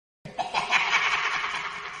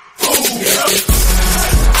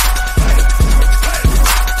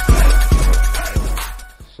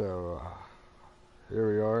So, here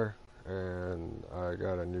we are, and I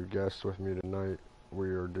got a new guest with me tonight. We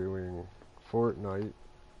are doing Fortnite,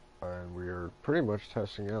 and we are pretty much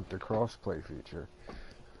testing out the crossplay feature.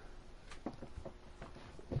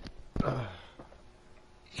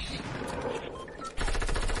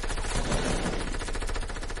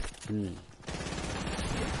 B.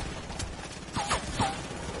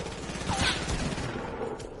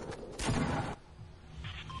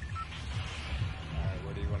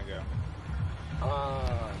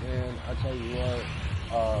 Man, I tell you what,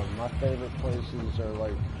 my favorite places are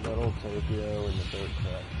like Little Tokyo and the Dirt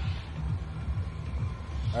Track.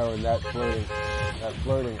 Oh, and that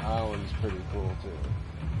floating island's pretty cool too.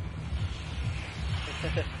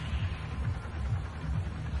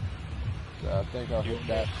 So I think I'll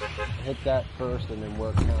hit that first and then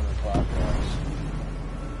work counterclockwise.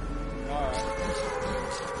 Alright.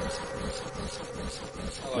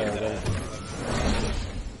 I like that.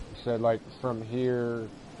 So like from here,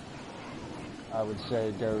 I would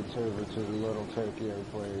say go over to the Little Tokyo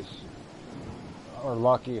place, or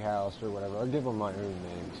Lucky House or whatever. I'll give them my own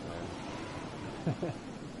names, man.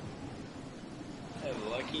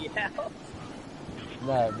 Lucky House?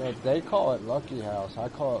 No, they call it Lucky House. I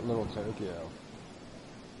call it Little Tokyo.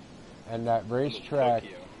 And that racetrack,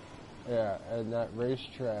 yeah, and that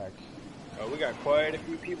racetrack. Oh, we got quite a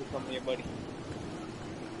few people coming here, buddy.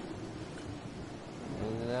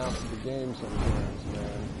 In and out of the game sometimes,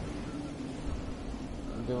 man.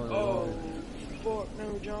 I'm doing it. Oh, fuck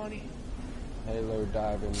no, Johnny. Halo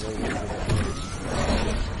diving right into the place.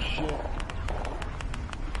 Shit.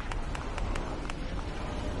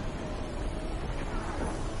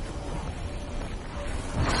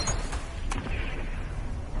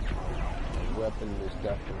 The weapon was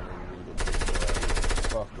definitely needed to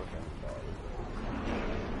fuck with anybody.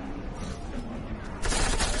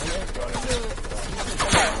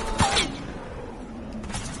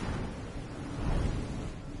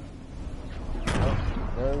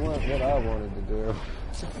 There went what I wanted to do.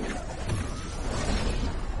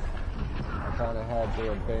 I kind of had to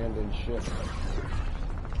abandon ship.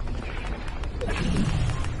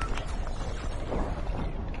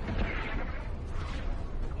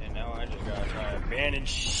 And now I just gotta try to abandon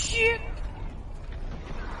shit.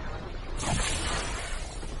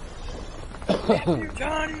 Damn you,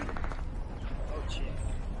 Johnny. Oh shit.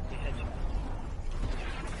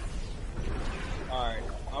 Alright,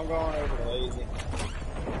 I'm going over to Lazy.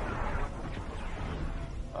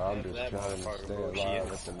 I'm just trying to stay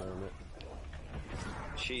alive at the moment.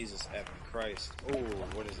 Jesus effing Christ. Oh,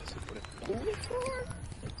 what is this? What is it for?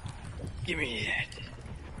 Give me that.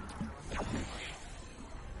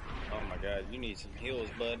 Oh my god, you need some heals,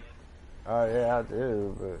 bud. Oh yeah, I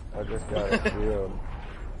do, but I just got a shield.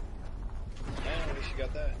 Man, at least you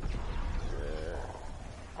got that. Yeah.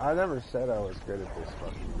 I never said I was good at this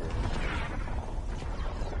fucking game.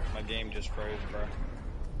 My game just froze, bro.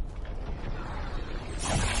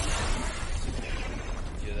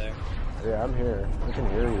 You there? Yeah, I'm here. I can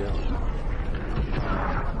hear you.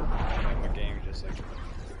 My game just like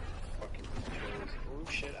fucking froze. Oh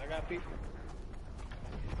shit, I got people.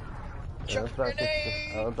 I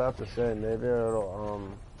was about to say, maybe it'll,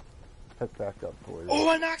 pick back up for you. Oh,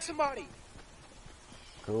 I knocked somebody!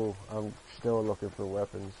 Cool. I'm still looking for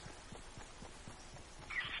weapons.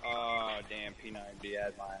 Oh, damn, P90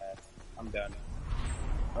 had my ass. I'm done.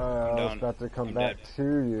 I was about to come back to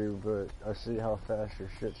you, but I see how fast your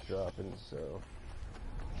shit's dropping, so...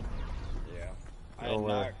 Yeah. I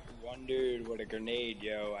knocked one dude with a grenade,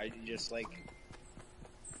 yo. I just, like,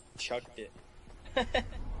 chucked it.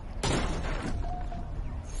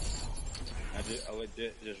 I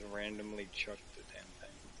legit just randomly chucked the damn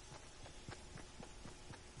thing.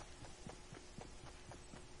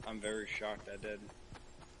 I'm very shocked I did.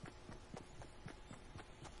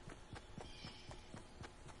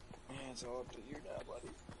 Man, it's all up to you now,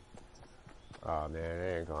 buddy. Oh man,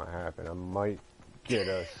 it ain't gonna happen. I might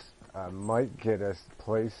get us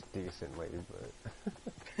placed decently,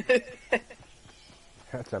 but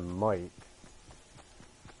that's a might.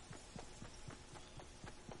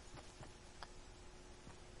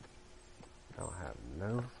 I don't have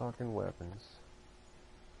no fucking weapons.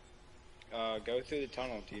 Go through the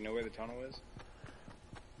tunnel. Do you know where the tunnel is?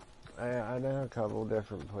 I know a couple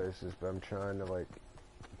different places, but I'm trying to like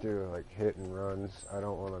do like hit and runs. I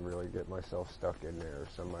don't want to really get myself stuck in there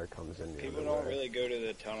if somebody comes in the People don't really go to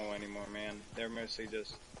the tunnel anymore, man. They're mostly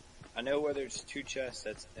just... I know where there's 2 chests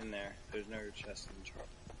that's in there. There's no chest in the truck.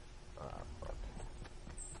 Ah, fuck.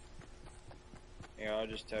 Yeah, I'll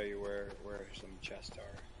just tell you where some chests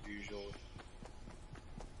are, usually.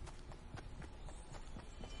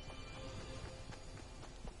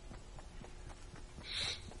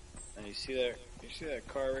 you see that? You see that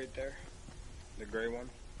car right there? The gray one,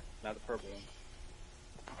 not the purple one.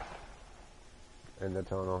 In the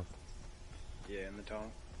tunnel. Yeah, in the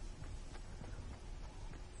tunnel.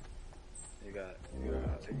 I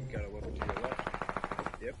think you gotta look to your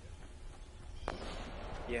left. Yep.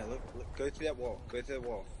 Yeah, look, go through that wall. Go through that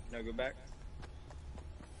wall. No, go back.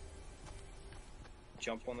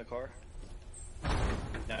 Jump on the car.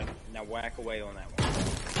 Now whack away on that one.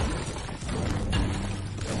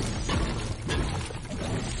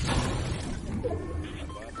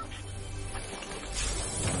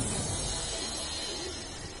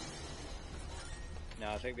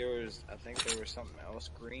 Now I think there was something else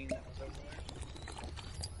green that was over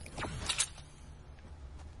there.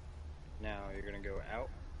 Now you're gonna go out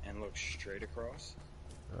and look straight across.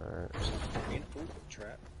 Alright. Green, ooh,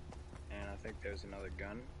 trap. And I think there's another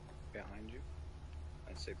gun behind you.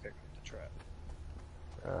 I'd say pick up the trap.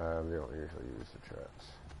 We don't usually use the traps.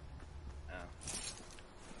 No.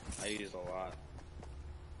 I use a lot.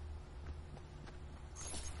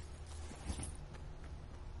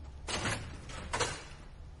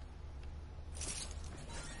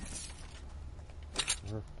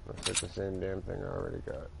 That's like the same damn thing I already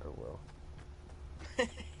got. Oh well.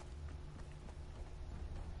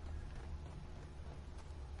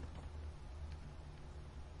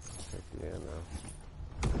 Take the ammo.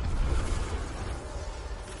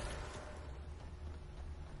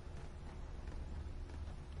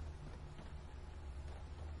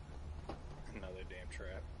 Another damn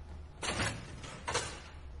trap.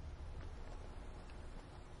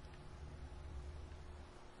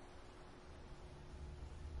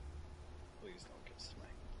 Please don't get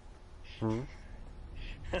sniped.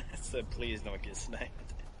 I said please don't get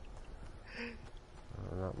sniped.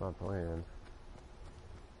 Not my plan.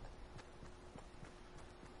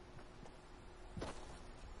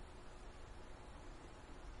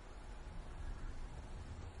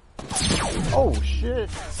 Oh shit!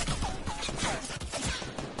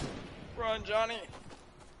 Run, Johnny!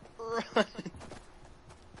 Run!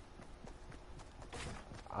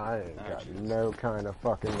 I ain't got no kind of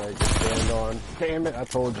fucking leg to stand on. Damn it, I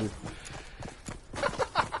told you.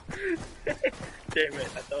 Damn it,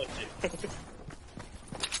 I told you.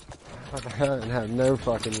 I didn't have no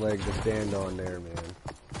fucking leg to stand on there, man.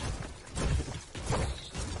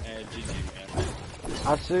 GG, man.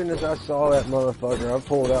 As soon as I saw that motherfucker, I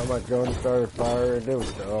pulled out my gun and started firing, and it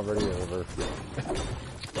was already over.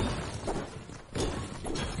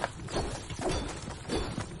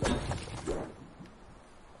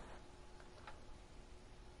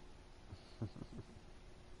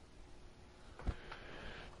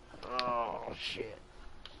 Oh, shit.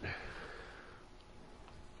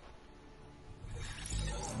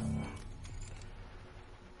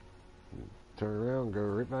 Turn around, go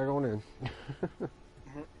right back on in.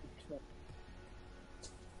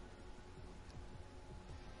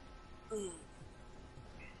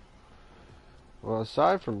 Well,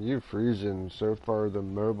 aside from you freezing, so far the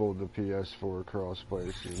mobile to PS4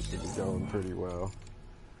 crossplay seems to be going pretty well.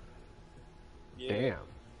 Yeah. Damn,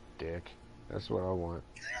 dick. That's what I want.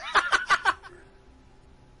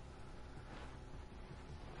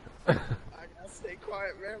 I gotta stay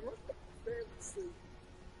quiet, man. What the fantasy?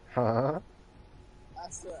 Huh? I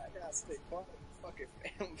swear, I gotta stay quiet. Fucking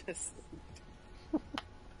fantasy.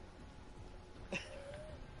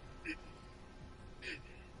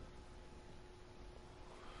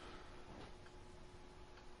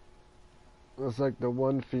 It's like the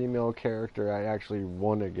one female character I actually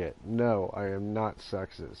want to get. No, I am not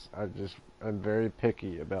sexist. I'm very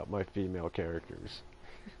picky about my female characters.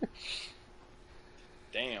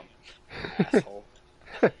 Damn. Asshole.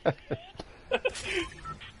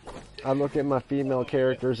 I look at my female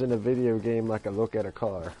characters in a video game like I look at a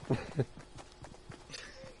car.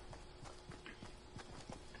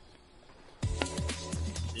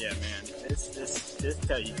 Yeah, man. This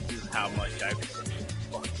tells you how much I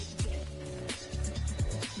fucking.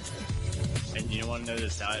 And you want to know the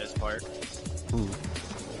saddest part?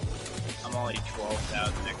 I'm only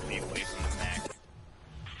 12,000 XP away from the max.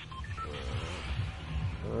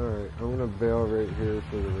 Alright, I'm gonna bail right here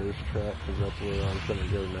for the racetrack because that's where I'm gonna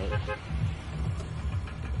go next.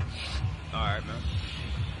 Alright, man.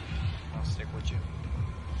 I'll stick with you.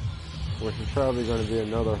 Which is probably gonna be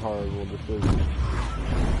another horrible decision.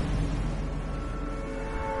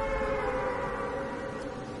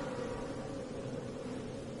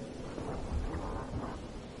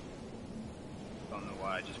 Don't know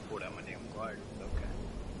why I just pulled out my damn glider. It's okay.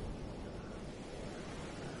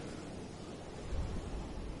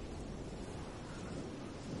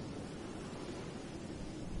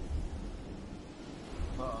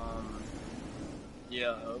 Yeah,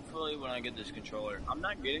 Yeah, hopefully when I get this controller. I'm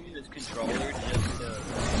not getting this controller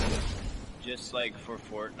just like for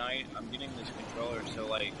Fortnite. I'm getting this controller so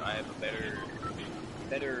like I have a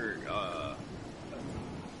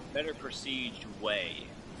better perceived way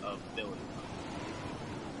of building.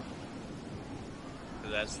 So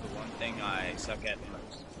that's the one thing I suck at the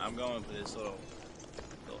most. I'm going for this little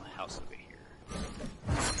house over here.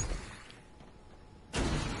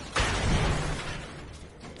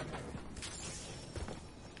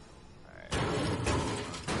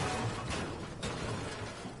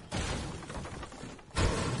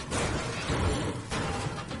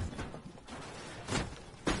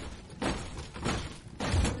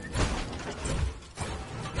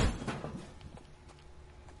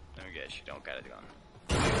 You don't got a gun.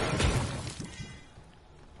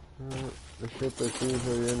 The ship that's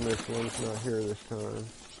usually in this one's not here this time.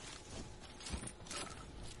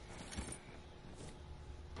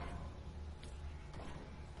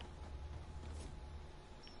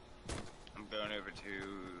 I'm going over to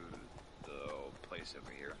the old place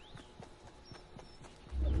over here.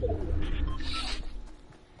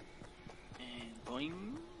 And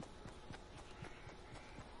boing.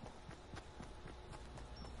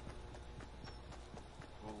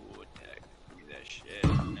 Shit,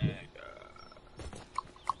 nigga.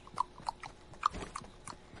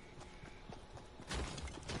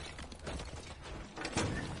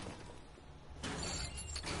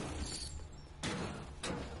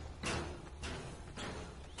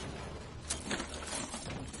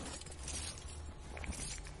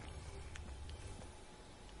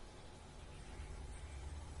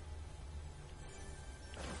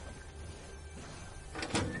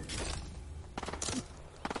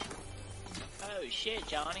 Oh shit,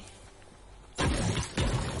 Johnny.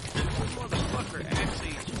 Motherfucker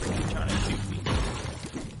actually freaking trying to shoot me.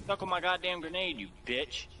 Stuck on my goddamn grenade, you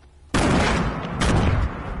bitch.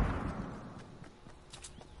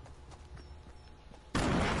 Come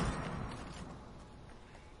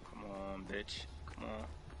on, bitch. Come on.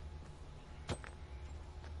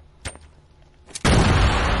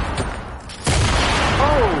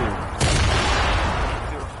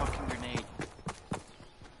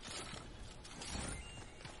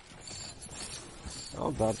 I'm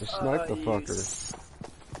about to snipe the fucker.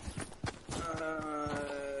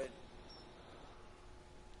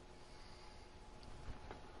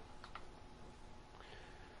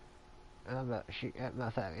 I'm about to shoot that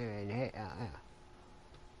motherfucker in the head out there.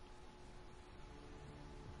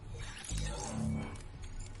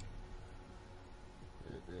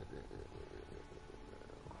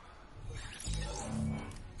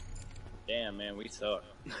 Damn, man, we suck.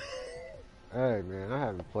 Hey, man, I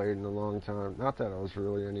haven't played in a long time. Not that I was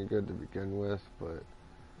really any good to begin with, but...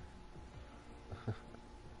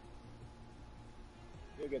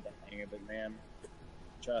 You'll get the hang of it, man.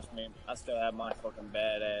 Trust me, I still have my fucking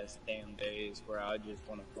badass damn days where I just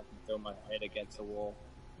want to fucking throw my head against the wall.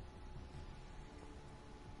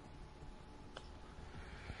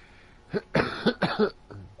 Man, I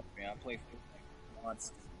play Fortnite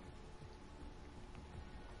once.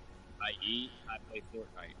 I eat, I play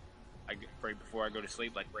Fortnite. Right before I go to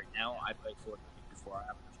sleep, like right now, I play Fortnite. Before I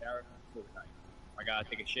have a shower, Fortnite. I gotta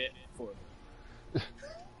take a shit, Fortnite.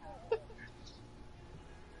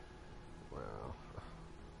 Wow.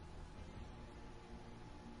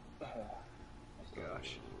 Oh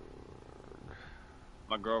gosh.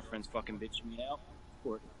 My girlfriend's fucking bitching me out.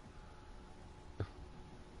 Fortnite.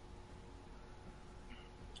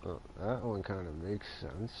 Well, that one kind of makes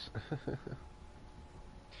sense.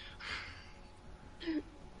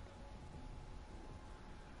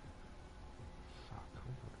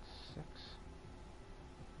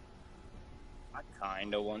 I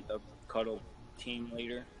kinda want the cuddle team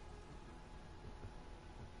leader.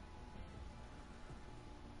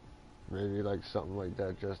 Maybe like something like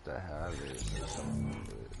that just to have it or something like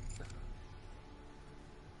it.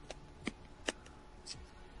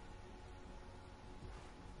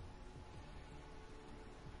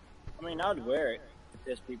 I mean, I'd wear it to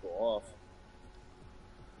piss people off.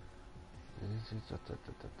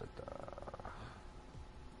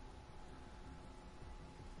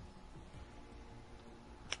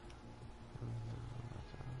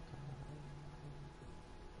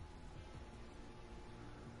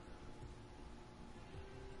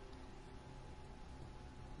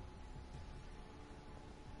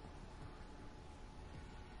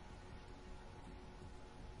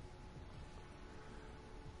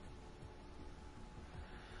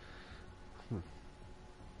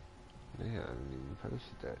 They haven't even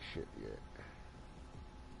posted that shit yet.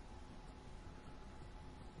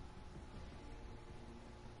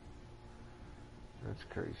 That's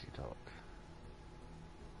crazy talk.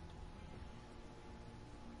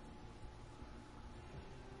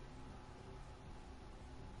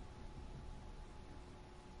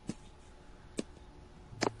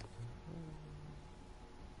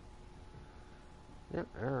 Yep,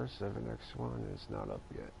 Arrow 7X1 is not up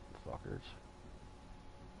yet, fuckers.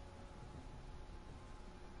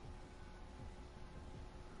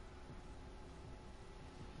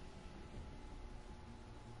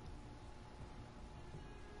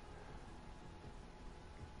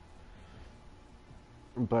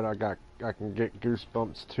 But I can get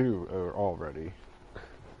Goosebumps 2 already.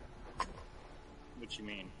 What you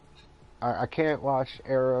mean? I can't watch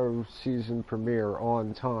Arrow season premiere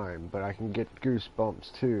on time, but I can get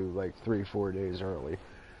Goosebumps 2 like 3-4 days early.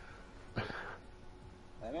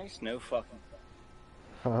 That makes no fucking sense.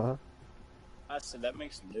 Huh? I said that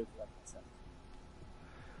makes no fucking sense.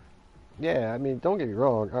 Yeah, I mean, don't get me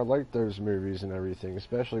wrong, I like those movies and everything,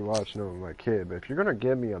 especially watching them with my kid, but if you're gonna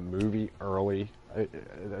give me a movie early,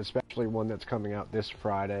 especially one that's coming out this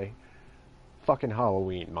Friday, fucking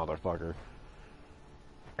Halloween, motherfucker.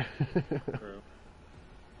 True.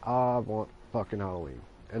 I want fucking Halloween.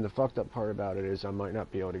 And the fucked up part about it is I might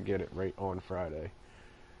not be able to get it right on Friday.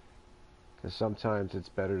 Because sometimes it's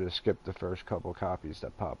better to skip the first couple copies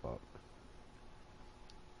that pop up.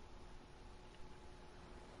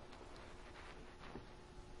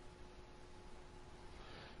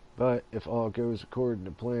 But if all goes according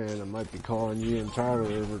to plan, I might be calling you and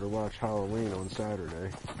Tyler over to watch Halloween on Saturday.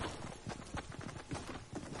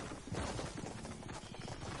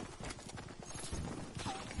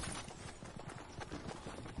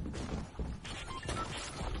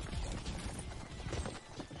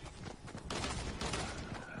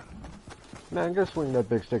 Man, go swing that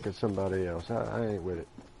big stick at somebody else. I ain't with it.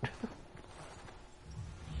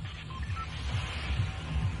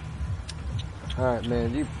 Alright,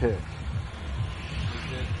 man, you pick.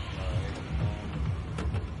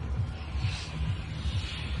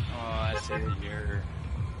 I say that you're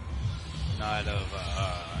not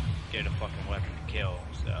get a fucking weapon to kill,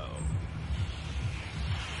 so.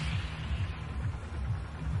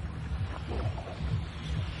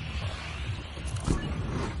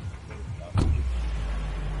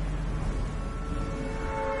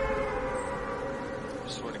 I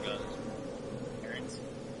swear to God, parents,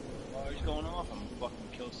 while he's going off, I'm gonna fucking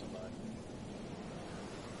kill somebody.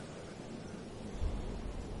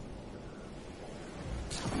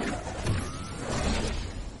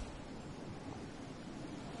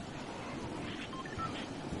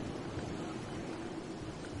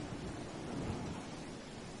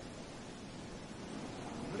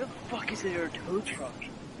 Where the fuck is there a tow truck?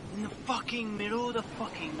 In the fucking middle of the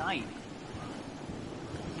fucking night.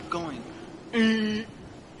 Going.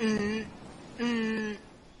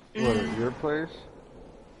 What, at your place?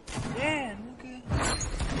 Yeah, nigga.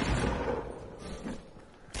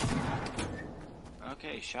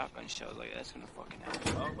 Okay, shotgun shells, like that's gonna fucking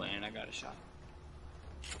happen. Oh, and I got a shot.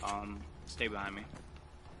 Stay behind me.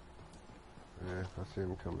 Yeah, I see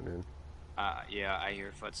him coming in. Yeah, I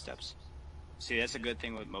hear footsteps. See, that's a good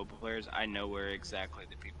thing with mobile players. I know where exactly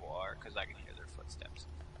the people are because I can hear their footsteps.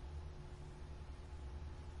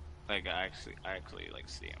 Like I actually like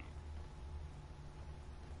see them.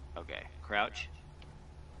 Okay, crouch.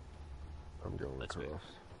 I'm going Let's across. move.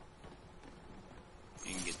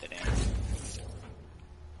 You can get that in.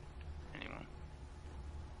 Anyone?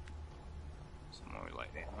 Some more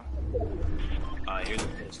light ammo. Here's a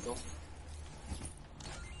pistol.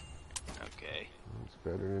 Okay. It's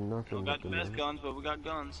better than nothing. We got the best guns, but we got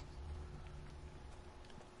guns.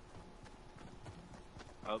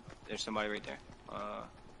 Oh, there's somebody right there.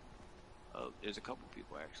 Oh, there's a couple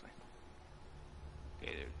people actually.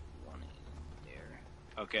 Okay, there's one in there.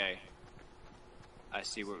 Okay. I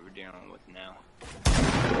see what we're dealing with now.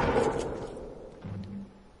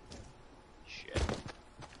 Shit.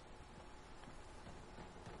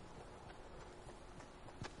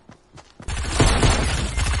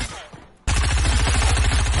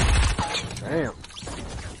 Damn.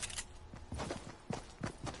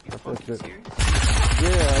 That's it. Serious?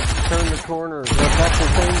 Yeah, turn the corner. That's the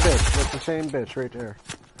same bitch. That's the same bitch right there.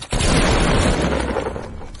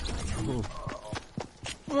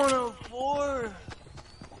 104.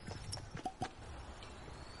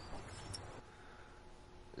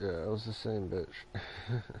 Yeah, it was the same bitch.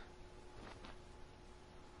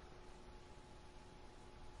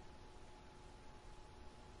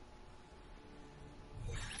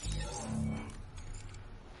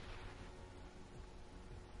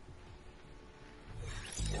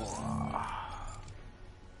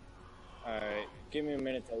 Alright, give me a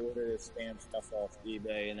minute to order this spam stuff off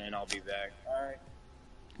eBay and then I'll be back. Alright?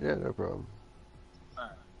 Yeah, no problem.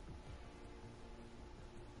 Alright.